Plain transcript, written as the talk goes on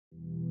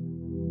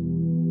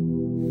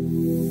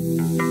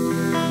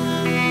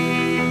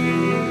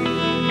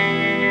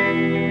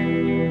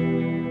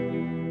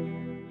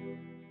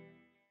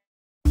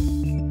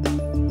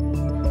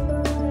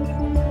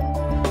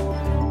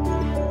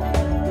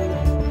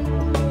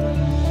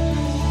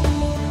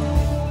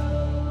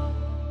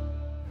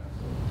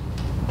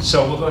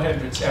So we'll go ahead,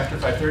 and it's after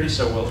 5:30,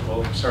 so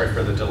we'll sorry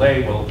for the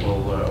delay, we'll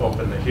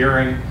open the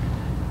hearing.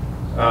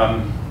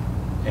 I'm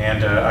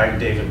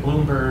David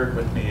Bloomberg.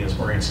 With me is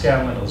Maureen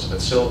Scanlon,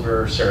 Elizabeth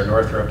Silver, Sarah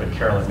Northrop, and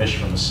Carolyn Mish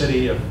from the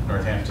City of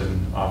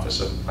Northampton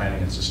Office of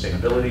Planning and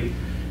Sustainability.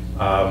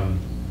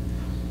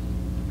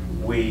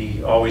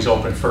 We always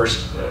open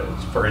first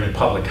for any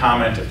public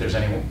comment. If there's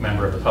any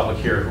member of the public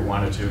here who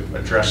wanted to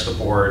address the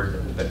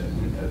board that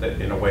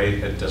in a way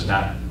that does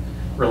not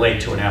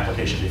relate to an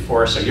application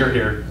before. So you're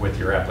here with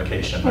your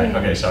application, right?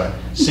 Okay, so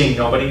seeing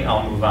nobody,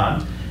 I'll move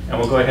on. And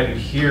we'll go ahead and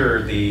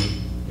hear the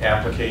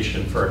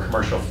application for a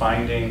commercial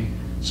finding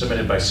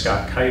submitted by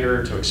Scott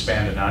Kiter to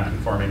expand a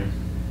non-conforming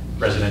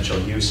residential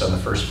use on the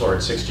first floor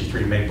at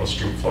 63 Maple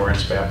Street,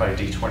 Florence, BAP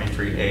ID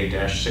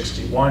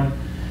 23A-61.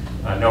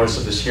 Notice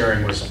of this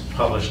hearing was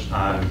published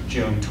on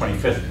June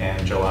 25th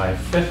and July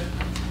 5th.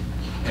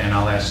 And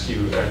I'll ask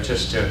you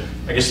just to,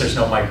 I guess there's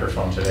no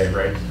microphone today,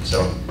 right?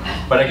 So,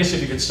 but I guess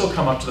if you could still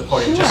come up to the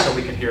podium just so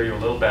we can hear you a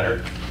little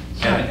better.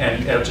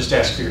 And I'll just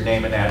ask for your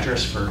name and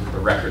address for the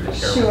record that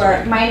Carolyn.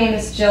 Sure. My name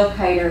is Jill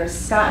Kiter.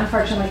 Scott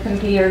unfortunately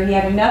couldn't be here. He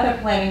had another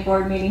planning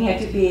board meeting he had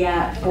to be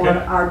at for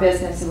our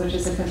business, which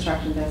is a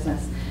construction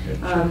business.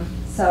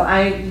 So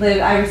I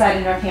reside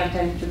in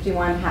Northampton,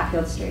 51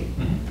 Hatfield Street.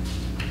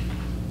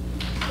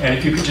 And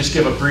if you could just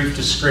give a brief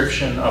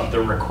description of the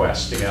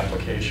request, the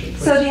application,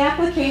 please. So the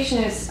application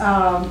is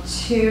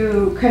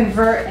to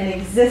convert an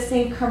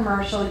existing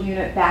commercial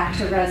unit back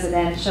to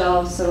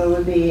residential. So it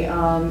would be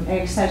an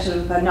extension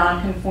of the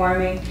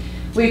non-conforming.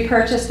 We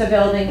purchased a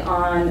building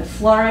in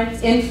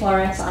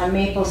Florence on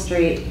Maple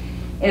Street.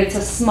 It's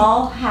a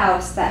small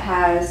house that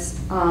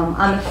has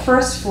on the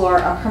first floor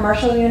a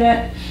commercial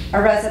unit,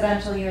 a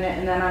residential unit,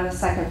 and then on the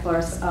second floor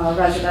a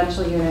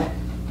residential unit.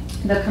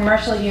 The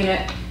commercial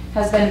unit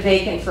has been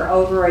vacant for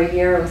over a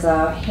year. It was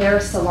a hair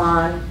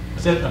salon.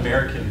 Is it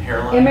American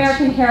Hairlines?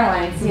 American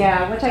Hairlines,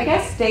 yeah, which I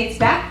guess dates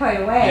back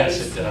quite a ways. Yes,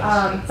 it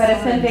does. But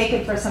it's been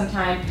vacant for some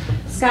time.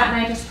 Scott and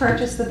I just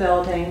purchased the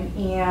building,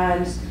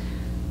 and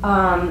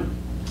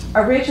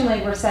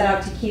originally we're set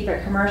out to keep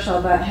it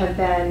commercial, but have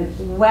been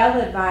well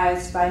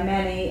advised by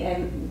many,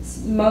 and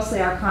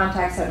mostly our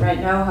contacts at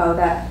Noho,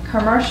 that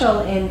commercial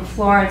in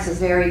Florence is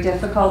very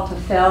difficult to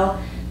fill.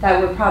 That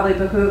would probably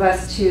behoove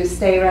us to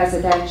stay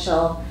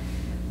residential.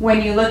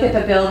 When you look at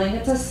the building,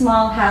 it's a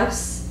small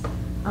house,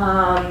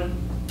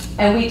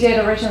 and we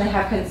did originally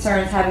have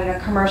concerns having a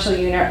commercial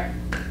unit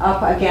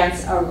up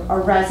against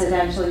a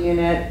residential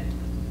unit.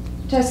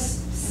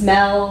 Just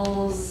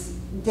smells,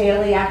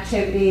 daily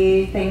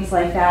activity, things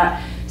like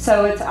that.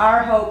 So it's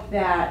our hope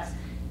that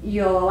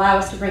you'll allow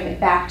us to bring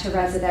it back to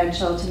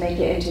residential to make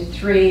it into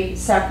 3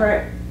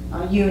 separate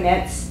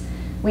units.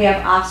 We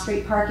have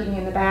off-street parking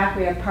in the back.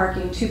 We have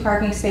 2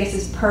 parking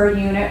spaces per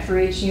unit for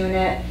each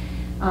unit.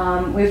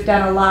 We've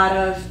done a lot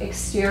of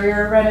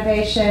exterior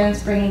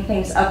renovations, bringing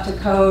things up to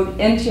code,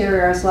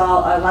 interior as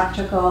well,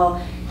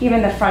 electrical,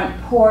 even the front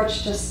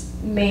porch, just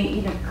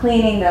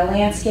cleaning the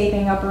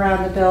landscaping up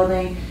around the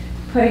building,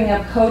 putting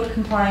up code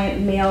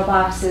compliant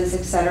mailboxes,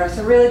 etc.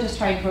 So really just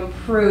trying to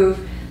improve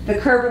the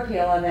curb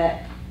appeal of it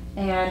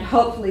and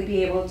hopefully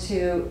be able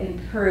to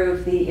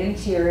improve the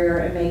interior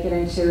and make it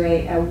into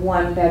a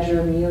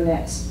 1-bedroom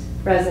unit,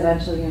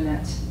 residential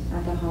unit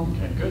at the home.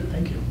 Okay, good,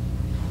 thank you.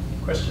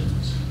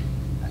 Questions?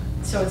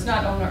 So it's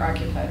not owner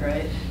occupied,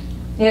 right?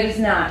 It is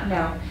not,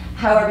 no.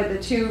 However, the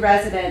 2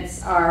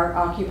 residents are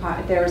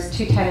occupied. There's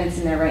 2 tenants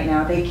in there right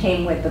now. They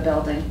came with the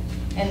building.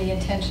 And the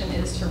intention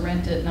is to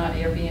rent it, not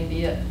Airbnb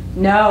it?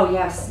 No,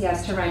 yes,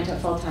 to rent it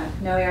full time.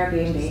 No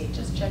Airbnb.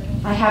 Just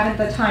checking. I haven't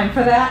the time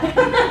for that.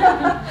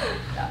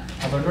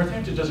 Although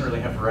Northampton doesn't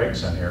really have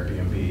regs on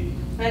Airbnb.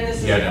 And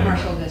this is a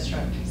commercial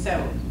district,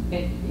 so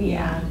it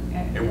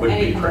would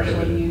any be commercial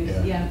prohibited.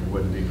 use, yeah. It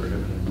wouldn't be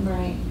prohibited.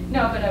 Right.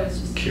 No, but I was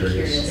just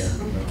curious.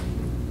 Yeah.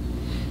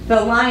 The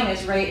line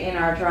is right in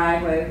our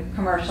driveway,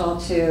 commercial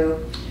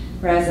to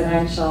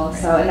residential.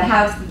 So in the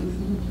house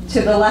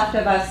to the left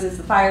of us is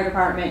the fire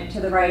department, to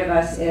the right of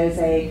us is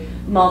a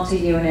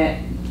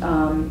multi-unit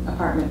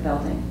apartment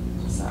building.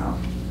 So. I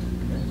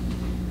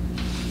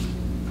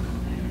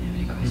don't have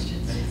any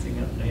questions. Anything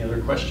else? Any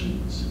other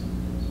questions?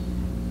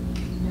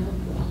 No.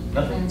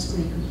 Nothing? Plans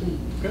pretty complete.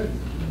 Good.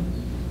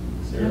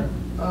 Sarah?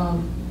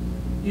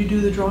 You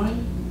do the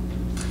drawing?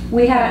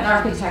 We had an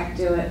architect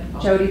do it,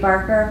 Jody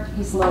Barker.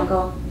 He's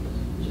local.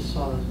 Just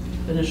saw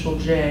the initial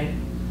J.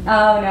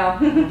 Oh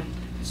no.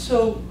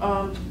 So,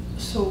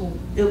 so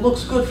it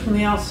looks good from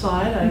the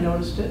outside. I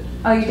noticed it.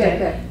 Oh, you did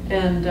good.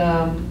 And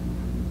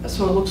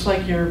so it looks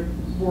like your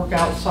work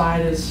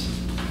outside is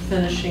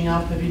finishing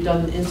up. Have you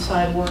done the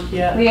inside work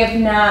yet? We have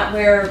not.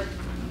 We're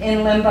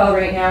in limbo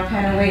right now,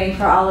 kind of waiting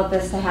for all of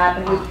this to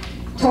happen. We've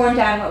torn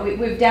down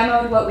we've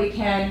demoed what we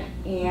can,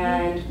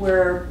 and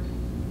we're,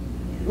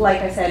 like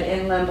I said,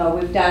 in limbo.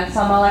 We've done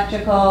some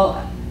electrical,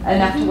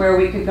 enough to where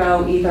we could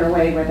go either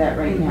way with it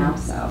right now.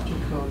 So.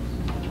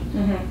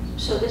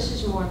 So this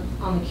is more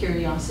on the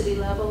curiosity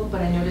level,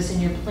 but I notice in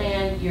your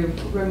plan you're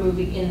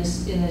removing in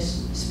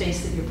this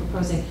space that you're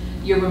proposing,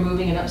 you're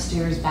removing an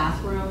upstairs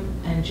bathroom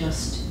and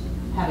just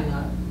having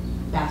a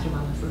bathroom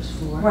on the first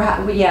floor?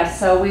 Yes,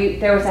 so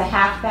there was a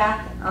half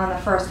bath on the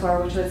first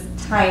floor, which was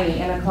tiny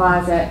in a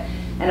closet,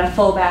 and a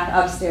full bath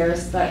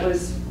upstairs that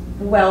was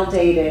well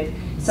dated.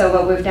 So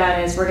what we've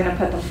done is we're gonna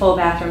put the full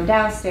bathroom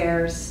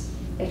downstairs.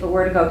 If it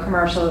were to go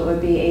commercial, it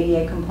would be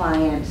ADA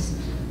compliant.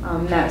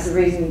 That was the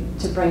reason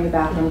to bring the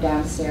bathroom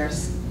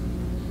downstairs.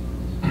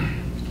 I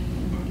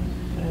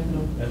have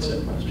no That's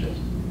further it. questions.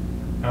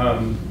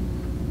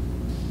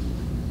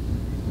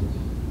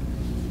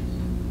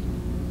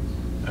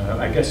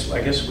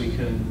 I guess we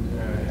can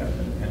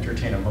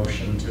entertain a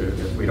motion to,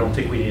 if we don't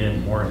think we need any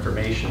more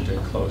information, to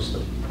close the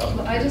public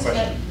Well, I just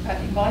question.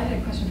 had, well, I had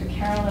a question for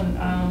Carolyn.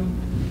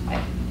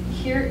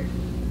 Here,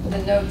 the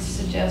notes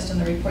suggest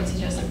and the report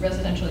suggests that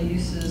residential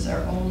uses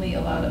are only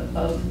allowed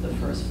above the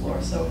first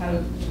floor. So how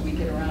do we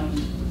get around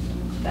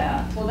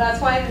that? Well, that's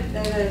why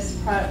this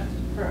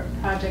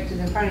project is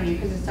in front of you,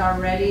 because it's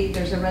already,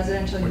 there's a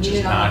residential Which is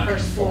unit on the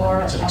first floor.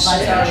 non-conforming. It's an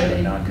above expansion already.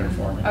 of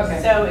non-conforming.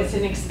 Okay. So it's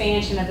an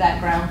expansion of that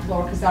ground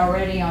floor, because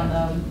already on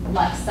the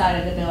left side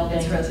of the building,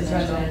 It's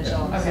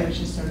residential. So Okay. it's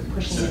just sort of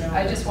pushing it over.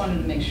 I just wanted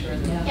to make sure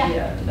that, Yeah.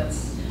 yeah,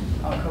 that's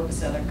all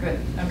copacetic. Good,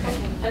 okay.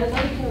 And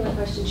another Carolyn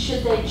question,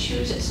 should they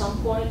choose at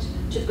some point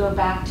to go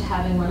back to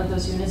having one of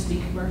those units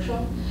be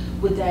commercial?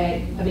 Would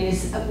they, I mean,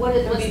 what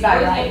are be the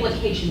by right.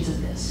 implications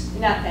of this?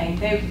 Nothing,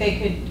 they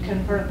could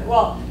convert,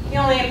 well, the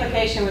only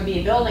implication would be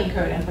a building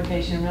code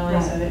implication,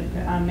 really, so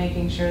that,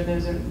 making sure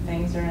those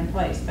things are in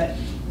place, but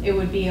it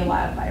would be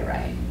allowed by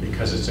right.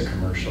 Because it's a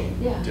commercial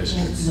Yeah.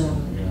 district.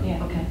 Zone.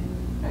 Yeah. Okay.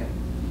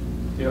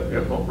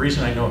 The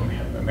reason I know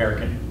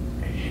American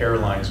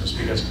Hairlines was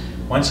because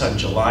once on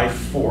July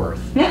 4th,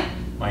 Yeah.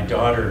 my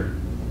daughter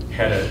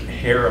had a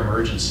hair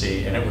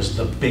emergency, and it was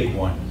the big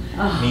one.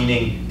 Oh.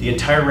 Meaning the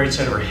entire right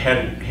side of her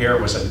hair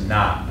was a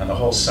knot on the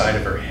whole side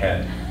of her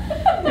head.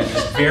 And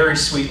this very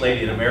sweet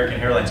lady at American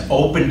Hairlines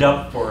opened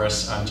up for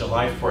us on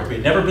July 4th. We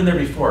had never been there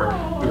before.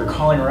 We were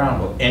calling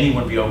around, will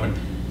anyone be open?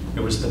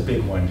 It was the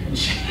big one. And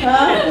she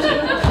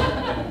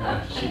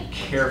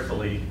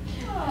carefully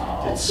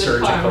did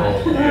surgical.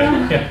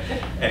 Yeah.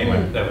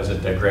 Anyway, that was a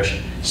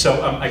digression.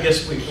 So I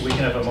guess we can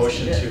have a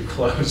motion to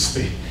close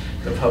the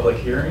public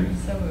hearing.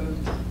 So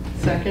moved.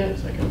 Second?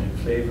 Second in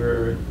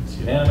favor, it's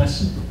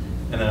unanimous.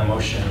 And then a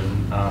motion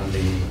on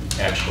the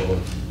actual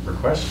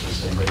request.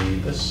 Does anybody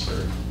need this, or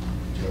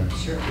do you want to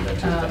Sure. do that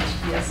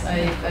too? Yes,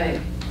 I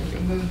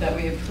move that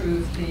we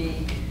approve the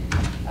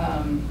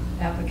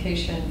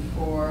application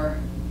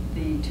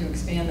to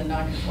expand the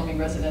non-conforming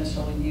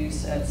residential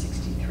use at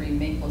 63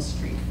 Maple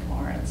Street,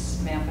 Florence,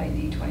 map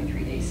ID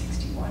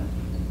 23A61.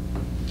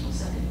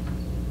 Second.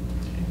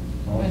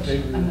 All in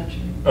favor? I'm not sure.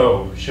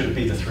 Oh, should it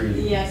be the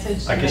three? Yes,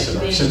 it should I guess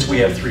be. since we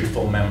have 3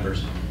 full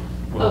members.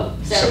 Oh,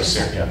 So,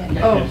 second.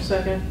 yeah. Oh,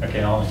 second.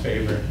 Okay, all in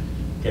favor?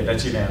 Okay,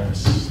 that's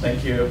unanimous.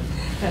 Thank you.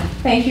 Okay.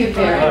 Thank you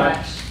very Bye.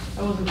 much.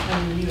 I wasn't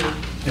telling you.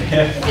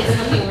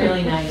 It's looking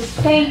really nice.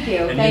 Thank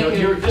you, And thank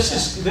you. this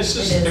is It is,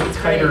 the it's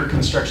Kiter great.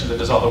 Construction that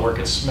does all the work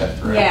at Smith,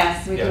 right?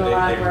 Yes, we Yeah, do a they-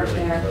 lot they of work really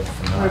there. do a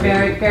phenomenal- We're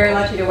very, very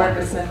lucky to work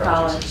with wonderful Smith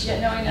projects. College. Yeah,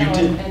 no, I You know,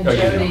 did? and Oh, you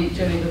know.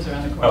 Jody lives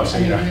around the corner. Oh, so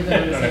you I mean, don't- we live on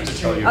I the don't have same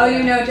to tell street. you. Oh,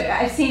 you know,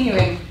 I've seen you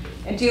in,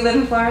 do you live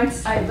in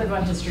Florence? I live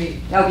on his street.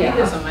 Oh, yeah. He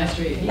lives on my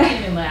street. He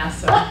came in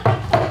last, so.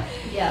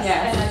 Yes,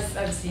 Yes. and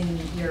I've seen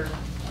your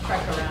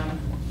truck around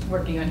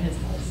working on his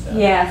house, so.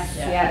 Yes,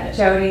 yeah,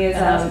 Jody is,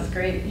 The house is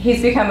great.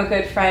 he's become a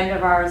good friend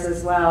of ours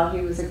as well. He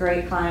was a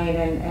great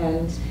client,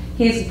 and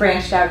he's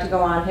branched out to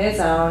go on his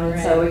own,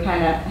 and so Right. we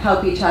kind of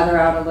help each other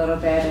out a little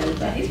bit. And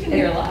Yeah, he's been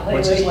here a lot lately.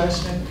 What's his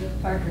last name?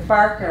 Parker.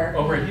 Barker.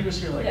 Oh, right, he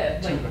was here like Yeah,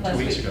 two last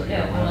weeks week. ago.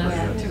 Yeah, I remember,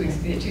 last yeah. 2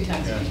 weeks, 2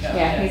 times a week ago.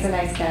 Yeah, he's a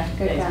nice guy,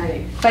 good Yeah, he's guy.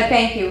 great. But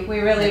thank you, we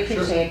really Sure.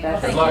 appreciate Well,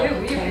 this. Good luck. thank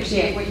you. We Thank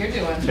appreciate you. what you're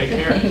doing. Take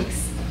care.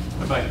 Thanks.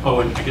 Bye-bye. Oh,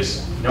 and I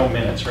guess no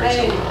minutes, right? I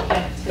So- didn't get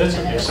to That's the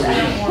okay, minutes. so we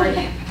Don't worry.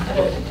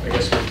 I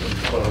guess we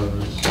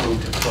can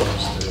move to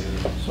close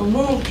So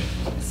moved.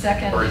 or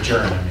Second.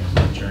 adjourn, I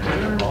mean,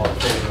 adjourn. All in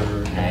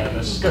favor,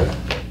 unanimous? Good.